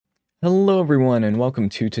Hello everyone and welcome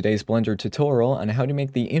to today's Blender tutorial on how to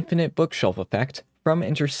make the infinite bookshelf effect from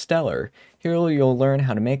Interstellar. Here you'll learn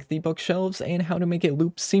how to make the bookshelves and how to make it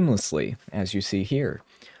loop seamlessly, as you see here.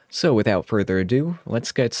 So without further ado,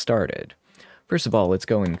 let's get started. First of all, let's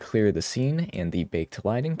go and clear the scene and the baked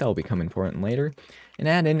lighting, that will become important later, and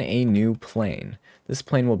add in a new plane. This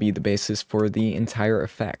plane will be the basis for the entire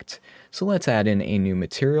effect. So let's add in a new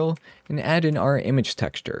material and add in our image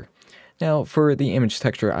texture. Now, for the image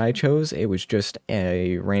texture I chose, it was just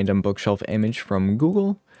a random bookshelf image from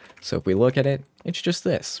Google. So if we look at it, it's just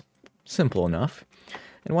this. Simple enough.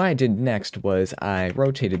 And what I did next was I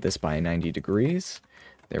rotated this by 90 degrees.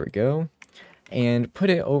 There we go. And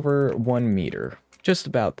put it over 1 meter. Just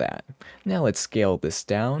about that. Now let's scale this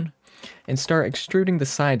down and start extruding the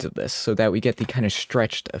sides of this so that we get the kind of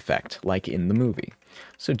stretched effect like in the movie.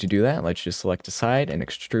 So to do that, let's just select a side and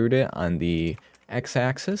extrude it on the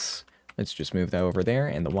x-axis. Let's just move that over there,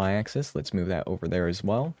 and the y-axis, let's move that over there as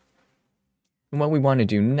well. And what we want to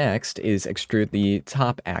do next is extrude the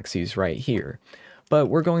top axes right here. But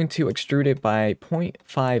we're going to extrude it by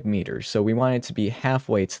 0.5 meters, so we want it to be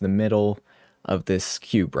halfway to the middle of this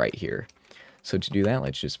cube right here. So to do that,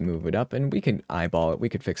 let's just move it up, and we can eyeball it, we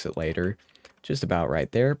could fix it later. Just about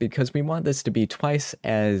right there, because we want this to be twice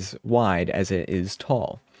as wide as it is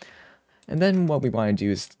tall. And then what we want to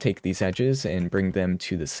do is take these edges and bring them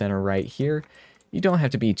to the center right here. You don't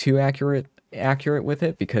have to be too accurate with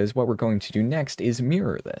it, because what we're going to do next is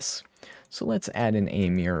mirror this. So let's add in a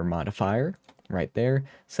mirror modifier right there,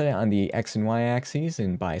 set it on the x and y axes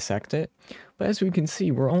and bisect it. But as we can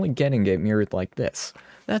see, we're only getting it mirrored like this.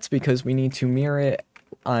 That's because we need to mirror it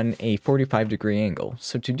on a 45-degree angle.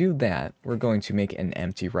 So to do that, we're going to make an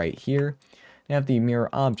empty right here and have the mirror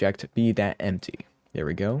object be that empty. There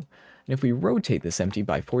we go. And if we rotate this empty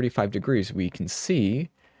by 45 degrees, we can see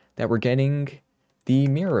that we're getting the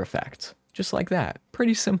mirror effect, just like that.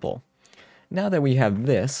 Pretty simple. Now that we have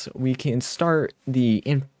this, we can start the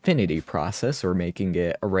infinity process, or making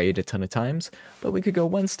it arrayed a ton of times, but we could go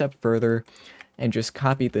one step further and just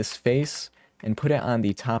copy this face and put it on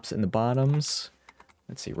the tops and the bottoms.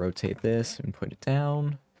 Let's see, rotate this and put it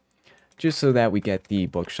down, just so that we get the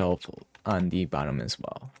bookshelf on the bottom as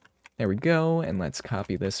well. There we go, and let's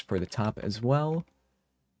copy this for the top as well.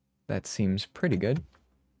 That seems pretty good.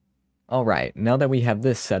 Alright, now that we have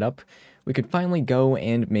this set up, we could finally go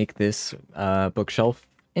and make this bookshelf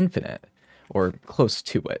infinite, or close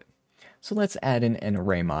to it. So let's add in an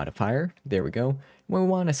array modifier. There we go. We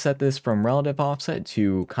want to set this from relative offset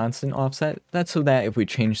to constant offset. That's so that if we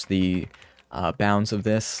change the bounds of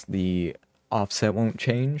this, the offset won't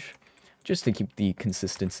change, just to keep the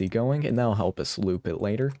consistency going, and that'll help us loop it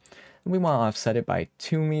later. And we want to offset it by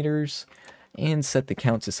 2 meters and set the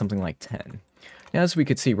count to something like 10. Now, as we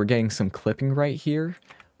can see, we're getting some clipping right here,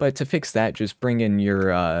 but to fix that, just bring in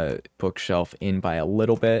your bookshelf in by a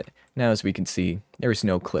little bit. Now, as we can see, there's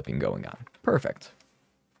no clipping going on. Perfect.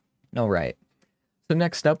 Alright, so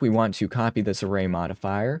next up, we want to copy this array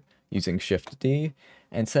modifier using Shift-D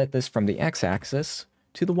and set this from the x-axis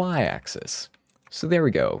to the y-axis. So there we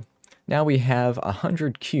go. Now we have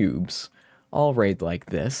 100 cubes all arrayed like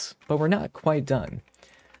this, but we're not quite done.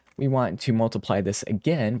 We want to multiply this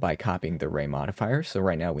again by copying the array modifier, so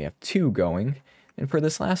right now we have 2 going, and for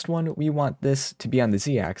this last one, we want this to be on the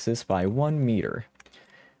z-axis by 1 meter.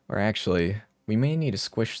 Or actually, we may need to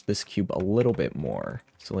squish this cube a little bit more.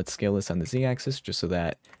 So let's scale this on the z-axis just so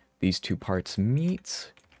that these two parts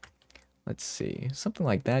meet. Let's see, something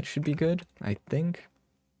like that should be good, I think.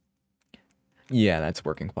 Yeah, that's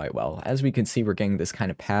working quite well. As we can see, we're getting this kind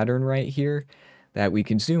of pattern right here that we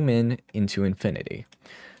can zoom in into infinity.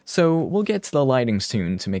 So we'll get to the lighting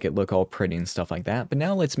soon to make it look all pretty and stuff like that, but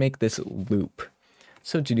now let's make this loop.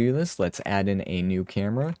 So to do this, let's add in a new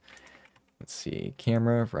camera. Let's see,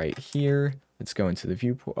 camera right here. Let's go into the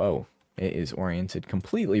viewport. Oh, it is oriented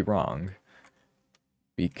completely wrong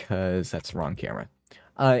because that's the wrong camera.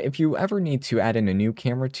 If you ever need to add in a new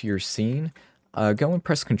camera to your scene, go and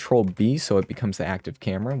press Ctrl B so it becomes the active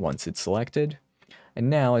camera once it's selected. And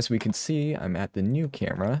now, as we can see, I'm at the new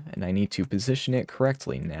camera, and I need to position it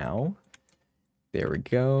correctly now. There we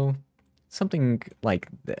go. Something like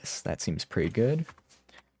this. That seems pretty good.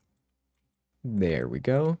 There we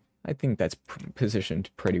go. I think that's positioned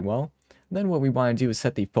pretty well. Then what we want to do is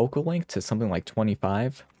set the focal length to something like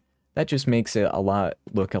 25. That just makes it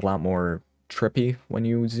look a lot more trippy when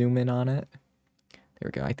you zoom in on it. There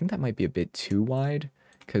we go. I think that might be a bit too wide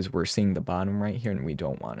because we're seeing the bottom right here and we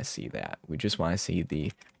don't want to see that. We just want to see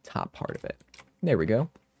the top part of it. There we go.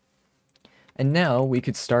 And now we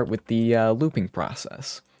could start with the looping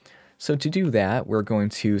process. So to do that, we're going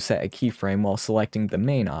to set a keyframe while selecting the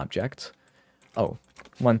main object. Oh,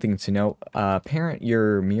 one thing to note, parent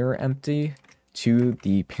your mirror empty to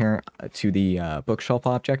the bookshelf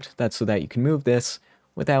object. That's so that you can move this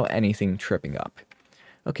without anything tripping up.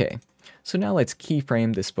 Okay, so now let's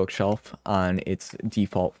keyframe this bookshelf on its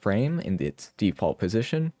default frame in its default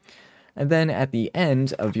position. And then at the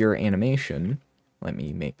end of your animation, let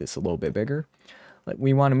me make this a little bit bigger.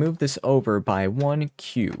 We want to move this over by 1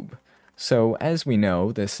 cube. So as we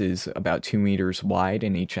know, this is about 2 meters wide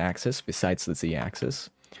in each axis besides the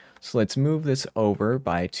z-axis. So let's move this over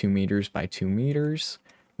by 2 meters by 2 meters.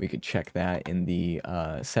 We could check that in the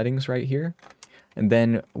settings right here. And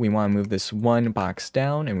then we want to move this one box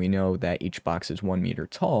down, and we know that each box is 1 meter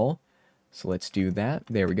tall. So let's do that.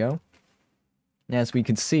 There we go. And as we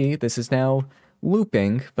can see, this is now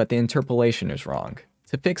looping, but the interpolation is wrong.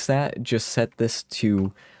 To fix that, just set this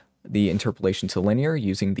to the interpolation to linear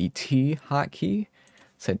using the T hotkey.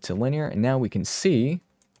 Set to linear, and now we can see,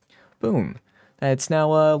 boom, that it's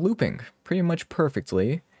now looping pretty much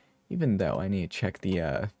perfectly. Even though I need to check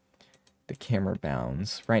the camera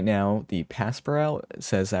bounds. Right now, the pass per out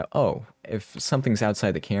says that, oh, if something's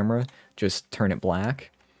outside the camera, just turn it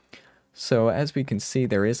black. So as we can see,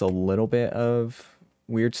 there is a little bit of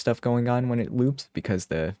weird stuff going on when it loops because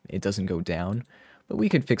it doesn't go down. But we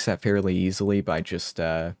could fix that fairly easily by just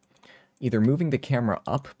either moving the camera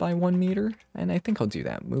up by 1 meter, and I think I'll do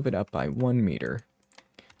that. Move it up by 1 meter.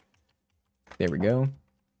 There we go.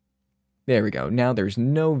 There we go. Now there's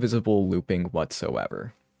no visible looping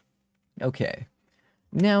whatsoever. Okay,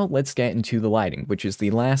 now let's get into the lighting, which is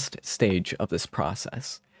the last stage of this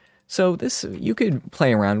process. So you could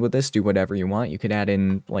play around with this, do whatever you want. You could add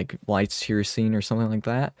in like lights to your scene or something like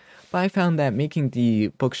that. But I found that making the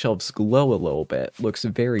bookshelves glow a little bit looks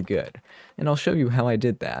very good. And I'll show you how I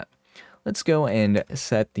did that. Let's go and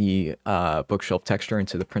set the bookshelf texture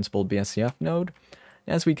into the principled BSCF node.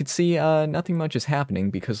 As we can see, nothing much is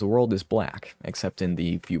happening because the world is black, except in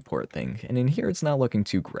the viewport thing. And in here, it's not looking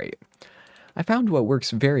too great. I found what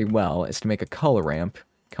works very well is to make a color ramp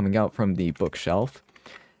coming out from the bookshelf.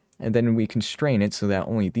 And then we constrain it so that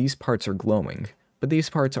only these parts are glowing. But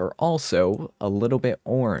these parts are also a little bit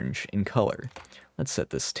orange in color. Let's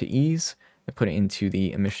set this to ease and put it into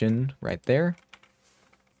the emission right there.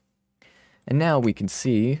 And now we can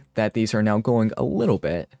see that these are now glowing a little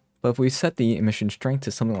bit. But if we set the emission strength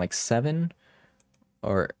to something like 7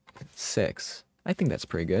 or 6, I think that's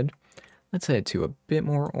pretty good. Let's set it to a bit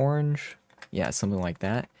more orange. Yeah, something like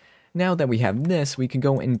that. Now that we have this, we can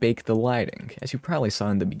go and bake the lighting. As you probably saw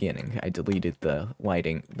in the beginning, I deleted the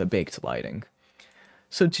lighting, the baked lighting.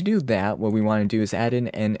 So to do that, what we want to do is add in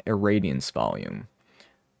an irradiance volume.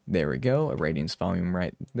 There we go, irradiance volume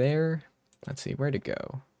right there. Let's see, where'd it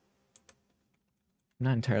go? I'm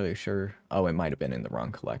not entirely sure. Oh, it might have been in the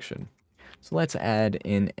wrong collection. So let's add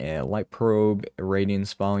in a light probe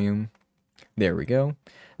irradiance volume. There we go.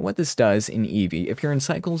 And what this does in Eevee, if you're in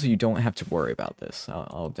cycles, you don't have to worry about this.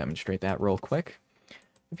 I'll demonstrate that real quick.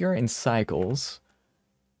 If you're in cycles,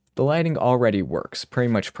 the lighting already works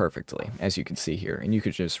pretty much perfectly, as you can see here. And you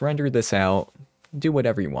could just render this out, do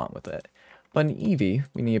whatever you want with it. But in Eevee,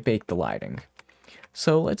 we need to bake the lighting.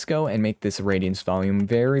 So let's go and make this irradiance volume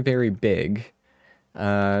very, very big.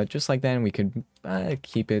 Just like that, and we could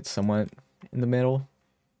keep it somewhat in the middle.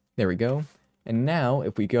 There we go. And now,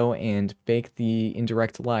 if we go and bake the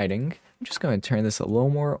indirect lighting, I'm just going to turn this a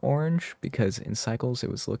little more orange, because in cycles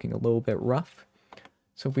it was looking a little bit rough.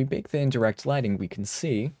 So if we bake the indirect lighting, we can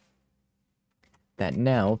see that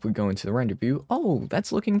now, if we go into the render view, oh,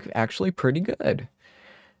 that's looking actually pretty good.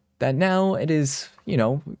 That now it is, you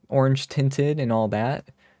know, orange tinted and all that.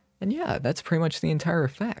 And yeah, that's pretty much the entire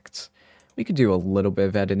effect. We could do a little bit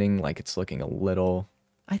of editing, like it's looking a little...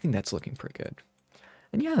 I think that's looking pretty good.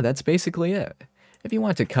 And yeah, that's basically it. If you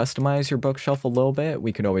want to customize your bookshelf a little bit,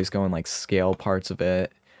 we could always go and like scale parts of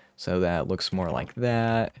it so that it looks more like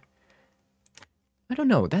that. I don't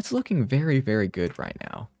know, that's looking very, very good right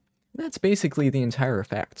now. That's basically the entire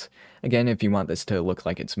effect. Again, if you want this to look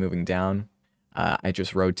like it's moving down, I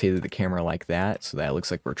just rotated the camera like that so that it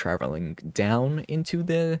looks like we're traveling down into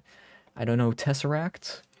the, I don't know,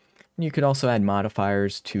 tesseract. You could also add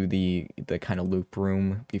modifiers to the kind of loop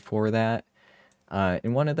room before that.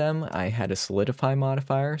 In one of them, I had a solidify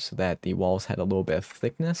modifier so that the walls had a little bit of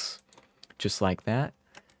thickness, just like that.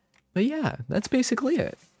 But yeah, that's basically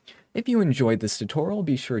it. If you enjoyed this tutorial,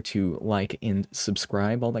 be sure to like and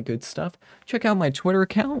subscribe, all that good stuff. Check out my Twitter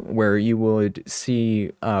account, where you would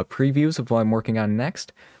see previews of what I'm working on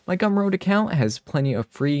next. My Gumroad account has plenty of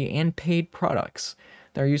free and paid products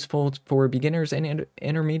that are useful for beginners and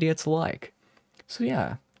intermediates alike. So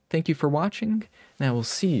yeah, Thank you for watching, and I will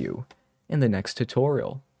see you in the next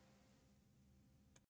tutorial.